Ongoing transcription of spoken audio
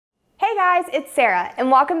guys, it's Sarah, and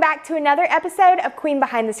welcome back to another episode of Queen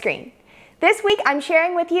Behind the Screen. This week I'm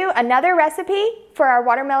sharing with you another recipe for our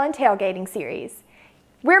watermelon tailgating series.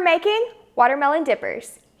 We're making watermelon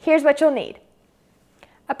dippers. Here's what you'll need: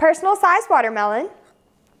 a personal sized watermelon,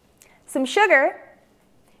 some sugar,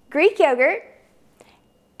 Greek yogurt,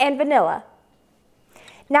 and vanilla.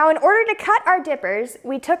 Now, in order to cut our dippers,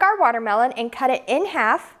 we took our watermelon and cut it in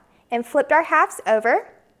half and flipped our halves over,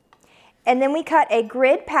 and then we cut a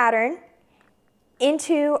grid pattern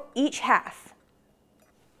into each half.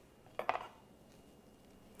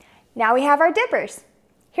 Now we have our dippers.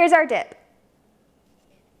 Here's our dip.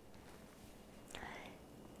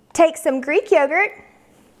 Take some Greek yogurt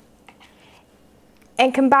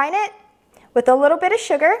and combine it with a little bit of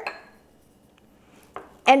sugar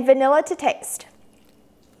and vanilla to taste.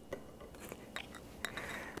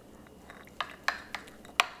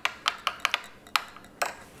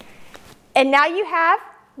 And now you have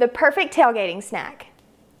the perfect tailgating snack.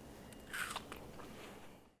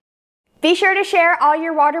 Be sure to share all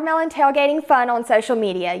your watermelon tailgating fun on social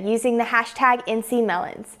media using the hashtag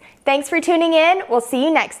NCMelons. Thanks for tuning in. We'll see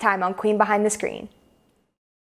you next time on Queen Behind the Screen.